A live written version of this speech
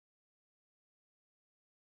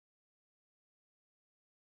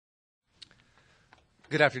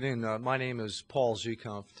Good afternoon. My name is Paul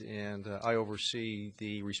Zukunft, and I oversee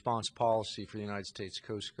the response policy for the United States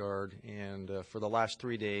Coast Guard, and for the last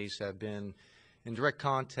 3 days have been in direct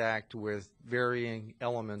contact with varying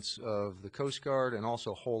elements of the Coast Guard and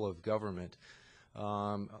also whole of government.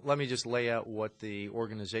 Let me just lay out what the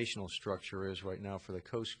organizational structure is right now for the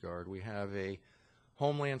Coast Guard. We have a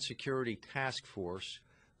Homeland Security Task Force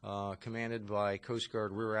commanded by Coast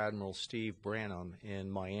Guard Rear Admiral Steve Branham in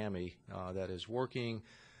Miami that is working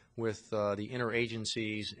with the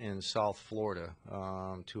interagencies in South Florida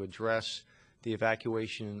to address the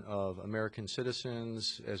evacuation of American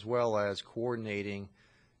citizens as well as coordinating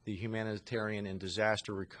the humanitarian and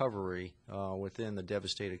disaster recovery within the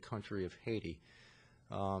devastated country of Haiti.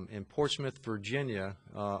 In Portsmouth, Virginia,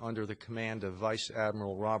 under the command of Vice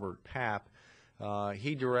Admiral Robert Papp,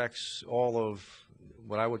 he directs all of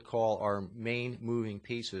what I would call our main moving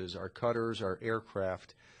pieces, our cutters, our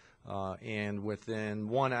aircraft, and within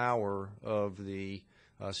 1 hour of the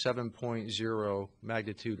 7.0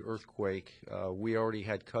 magnitude earthquake, we already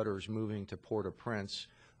had cutters moving to Port-au-Prince,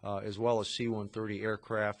 as well as C-130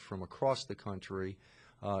 aircraft from across the country,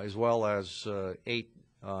 as well as 8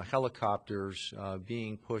 helicopters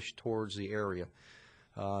being pushed towards the area.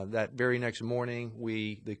 That very next morning,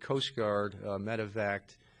 the Coast Guard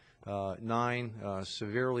medevaced 9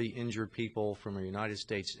 severely injured people from a United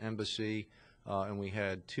States embassy, and we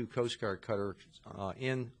had 2 Coast Guard cutters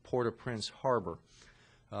in Port-au-Prince Harbor,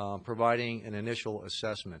 providing an initial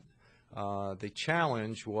assessment. The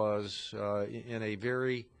challenge was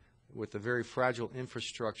with the very fragile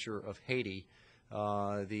infrastructure of Haiti.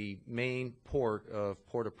 The main port of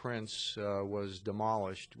Port-au-Prince was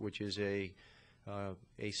demolished, which is a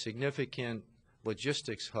significant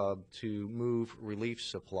logistics hub to move relief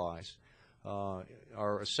supplies.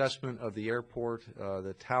 Our assessment of the airport,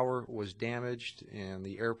 the tower was damaged and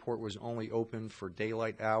the airport was only open for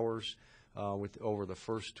daylight hours over the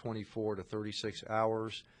first 24 to 36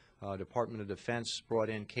 hours. Department of Defense brought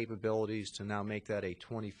in capabilities to now make that a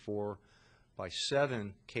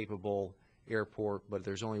 24/7 capable airport, but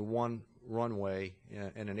there's only one runway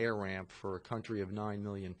and an air ramp for a country of 9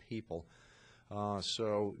 million people.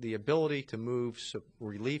 So the ability to move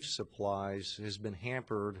relief supplies has been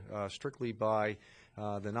hampered strictly by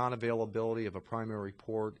the non-availability of a primary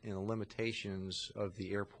port and the limitations of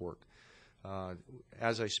the airport.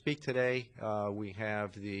 As I speak today, we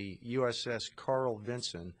have the USS Carl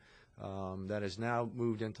Vinson that has now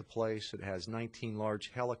moved into place. It has 19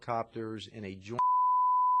 large helicopters and a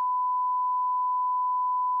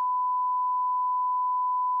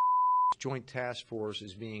Joint Task Force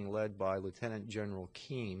is being led by Lieutenant General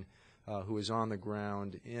Keene, who is on the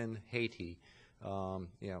ground in Haiti,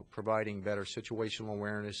 providing better situational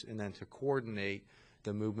awareness and then to coordinate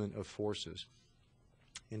the movement of forces.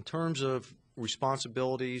 In terms of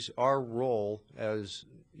responsibilities, our role as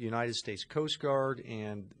United States Coast Guard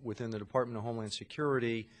and within the Department of Homeland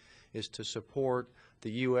Security is to support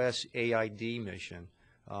the USAID mission.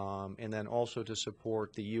 And then also to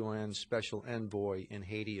support the UN Special Envoy in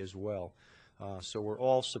Haiti as well. So we're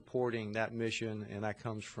all supporting that mission, and that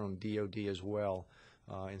comes from DOD as well.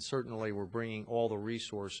 And certainly we're bringing all the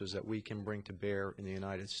resources that we can bring to bear in the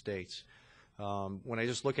United States. When I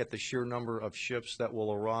just look at the sheer number of ships that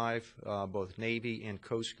will arrive, both Navy and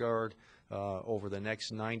Coast Guard, over the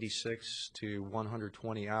next 96 to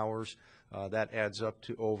 120 hours, that adds up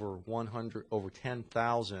to over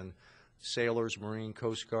 10,000 sailors, Marine,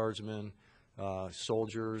 Coast Guardsmen,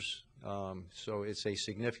 soldiers. So it's a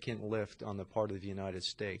significant lift on the part of the United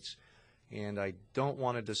States. And I don't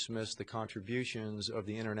want to dismiss the contributions of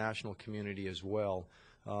the international community as well.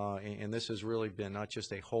 And this has really been not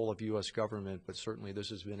just a whole of U.S. government, but certainly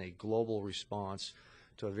this has been a global response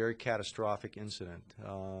to a very catastrophic incident.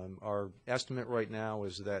 Our estimate right now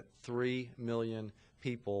is that 3 million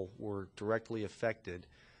people were directly affected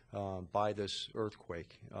by this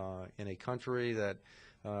earthquake in a country that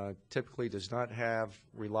typically does not have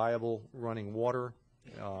reliable running water,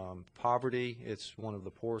 poverty. It's one of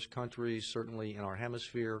the poorest countries, certainly in our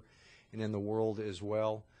hemisphere and in the world as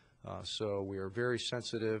well. So we are very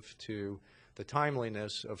sensitive to the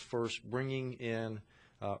timeliness of first bringing in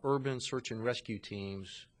urban search and rescue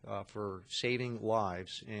teams for saving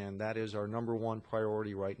lives, and that is our #1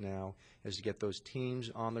 priority right now, is to get those teams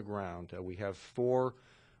on the ground. We have 4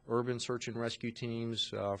 urban search and rescue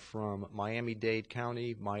teams from Miami-Dade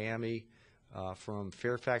County, Miami, from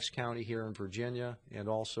Fairfax County here in Virginia, and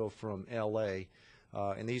also from LA.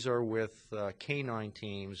 And these are with K9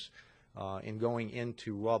 teams and going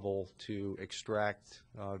into rubble to extract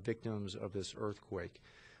victims of this earthquake.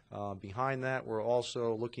 Behind that, we're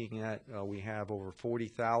also looking at, we have over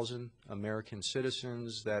 40,000 American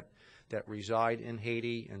citizens that reside in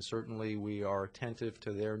Haiti, and certainly we are attentive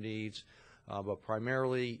to their needs. But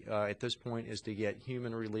primarily at this point is to get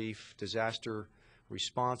human relief, disaster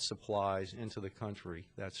response supplies into the country.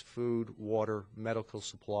 That's food, water, medical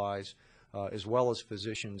supplies, as well as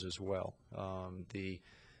physicians as well. The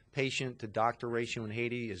patient-to-doctor ratio in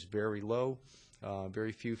Haiti is very low.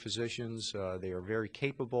 Very few physicians. They are very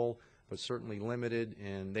capable, but certainly limited,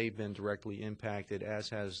 and they've been directly impacted, as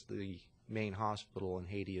has the main hospital in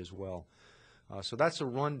Haiti as well. So that's a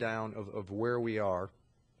rundown of where we are.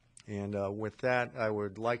 And with that, I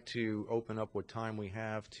would like to open up what time we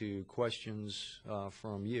have to questions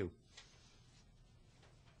from you.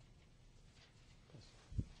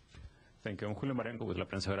 Thank you. I'm Julio Marengo with La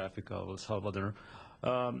Prensa Gráfica of El Salvador.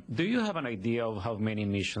 Do you have an idea of how many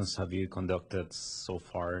missions have you conducted so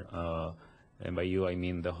far? And by you, I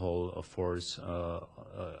mean the whole force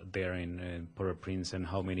there in Port-au-Prince, and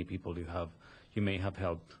how many people you may have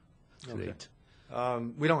helped to date?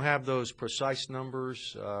 We don't have those precise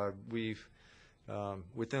numbers.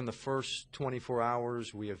 Within the first 24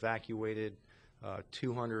 hours, we evacuated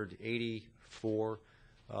 284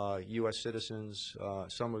 U.S. citizens,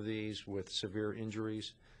 some of these with severe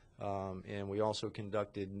injuries. And we also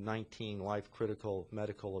conducted 19 life-critical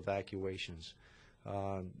medical evacuations.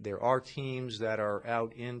 There are teams that are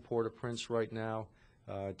out in Port-au-Prince right now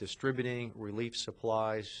distributing relief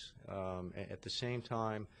supplies. At the same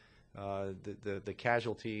time, the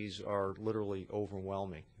casualties are literally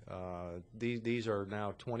overwhelming. These are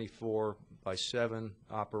now 24/7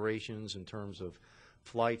 operations in terms of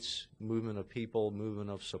flights, movement of people, movement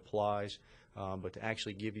of supplies, but to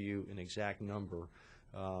actually give you an exact number,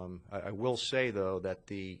 I will say, though, that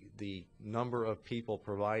the number of people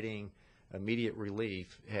providing immediate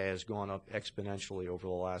relief has gone up exponentially over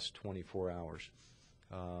the last 24 hours.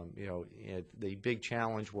 The big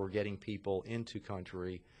challenge, we're getting people into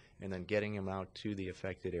country and then getting them out to the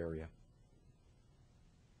affected area.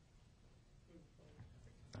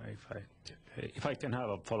 If I can have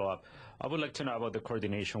a follow-up, I would like to know about the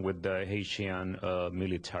coordination with the Haitian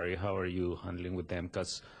military. How are you handling with them?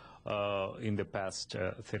 Because in the past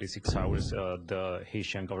 36 hours, the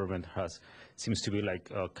Haitian government seems to be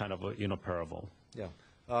like kind of inoperable. Yeah.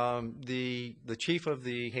 The chief of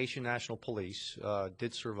the Haitian National Police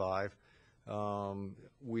did survive.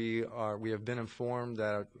 We have been informed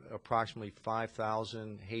that approximately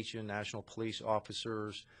 5,000 Haitian National Police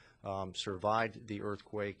officers survived the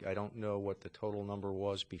earthquake. I don't know what the total number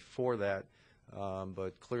was before that,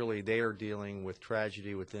 but clearly they are dealing with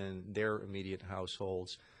tragedy within their immediate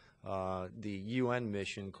households. The UN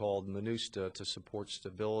mission called MINUSTA to support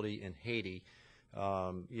stability in Haiti,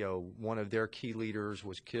 one of their key leaders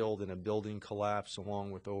was killed in a building collapse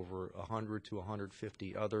along with over 100 to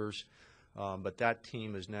 150 others. But that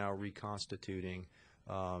team is now reconstituting,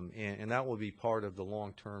 and that will be part of the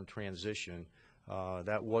long-term transition.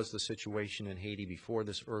 That was the situation in Haiti before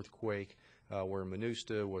this earthquake, where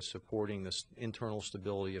MINUSTA was supporting the internal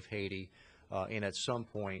stability of Haiti, and at some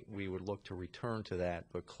point we would look to return to that.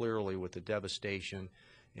 But clearly, with the devastation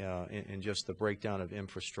and just the breakdown of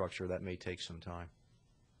infrastructure, that may take some time.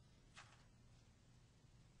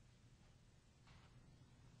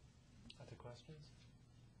 Other questions?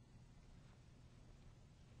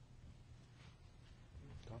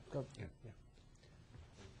 Go. Yeah.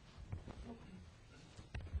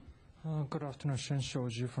 Good afternoon, Shen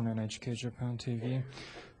Shouji from NHK Japan TV.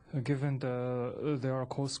 Given there are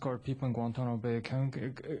Coast Guard people in Guantanamo Bay, can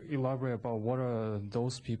you elaborate about what are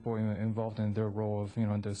those people involved in their role of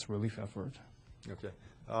this relief effort? Okay.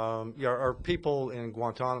 Our people in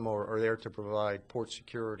Guantanamo are there to provide port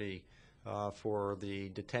security for the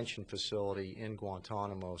detention facility in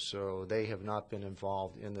Guantanamo, so they have not been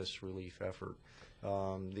involved in this relief effort.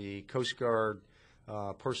 The Coast Guard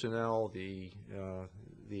personnel, the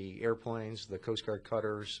airplanes, the Coast Guard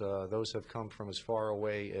cutters, those have come from as far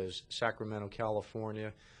away as Sacramento,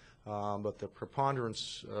 California, but the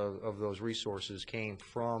preponderance of those resources came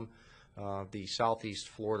from the southeast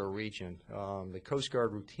Florida region. The Coast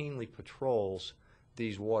Guard routinely patrols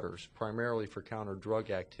these waters, primarily for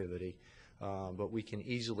counter-drug activity, but we can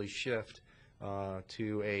easily shift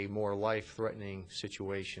to a more life-threatening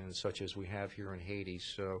situation such as we have here in Haiti.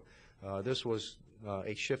 So this was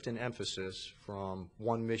a shift in emphasis from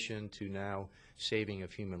one mission to now saving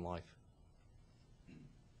of human life.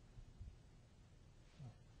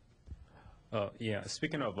 Yeah,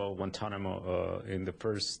 speaking of Guantanamo, in the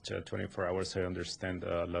first 24 hours, I understand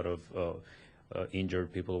a lot of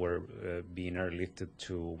injured people were being airlifted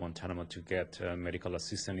to Guantanamo to get medical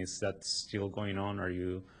assistance. Is that still going on? Are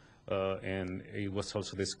you and it was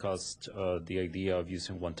also discussed the idea of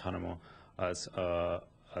using Guantanamo as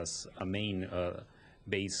a main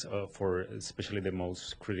base for especially the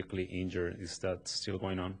most critically injured. Is that still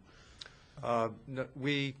going on? No,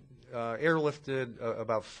 we airlifted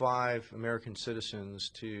about 5 American citizens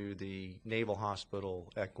to the Naval Hospital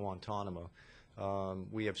at Guantanamo.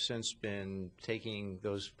 We have since been taking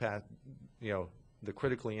those, the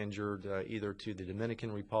critically injured either to the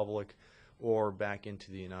Dominican Republic or back into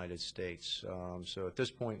the United States. So at this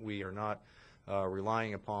point, we are not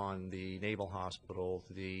relying upon the Naval Hospital.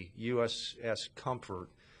 The USS Comfort,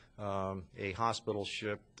 a hospital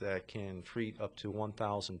ship that can treat up to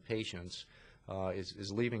 1,000 patients,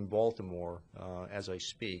 is leaving Baltimore as I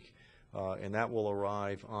speak, and that will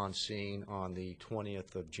arrive on scene on the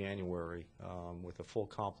 20th of January with a full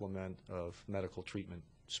complement of medical treatment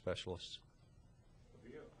specialists.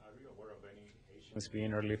 Are you aware of any Haitians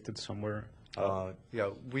being airlifted somewhere?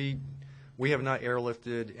 Yeah, we have not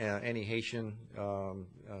airlifted any Haitian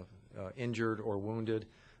injured or wounded.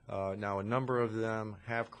 Now, a number of them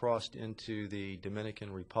have crossed into the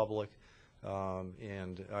Dominican Republic,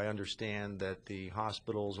 and I understand that the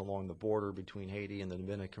hospitals along the border between Haiti and the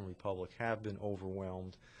Dominican Republic have been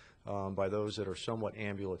overwhelmed by those that are somewhat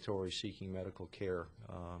ambulatory seeking medical care.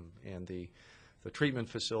 And the treatment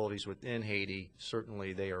facilities within Haiti,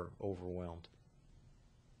 certainly they are overwhelmed.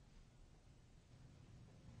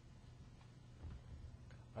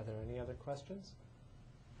 Are there any other questions?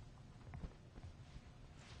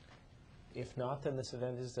 If not, then this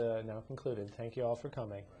event is now concluded. Thank you all for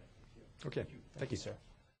coming. Okay, thank you, sir.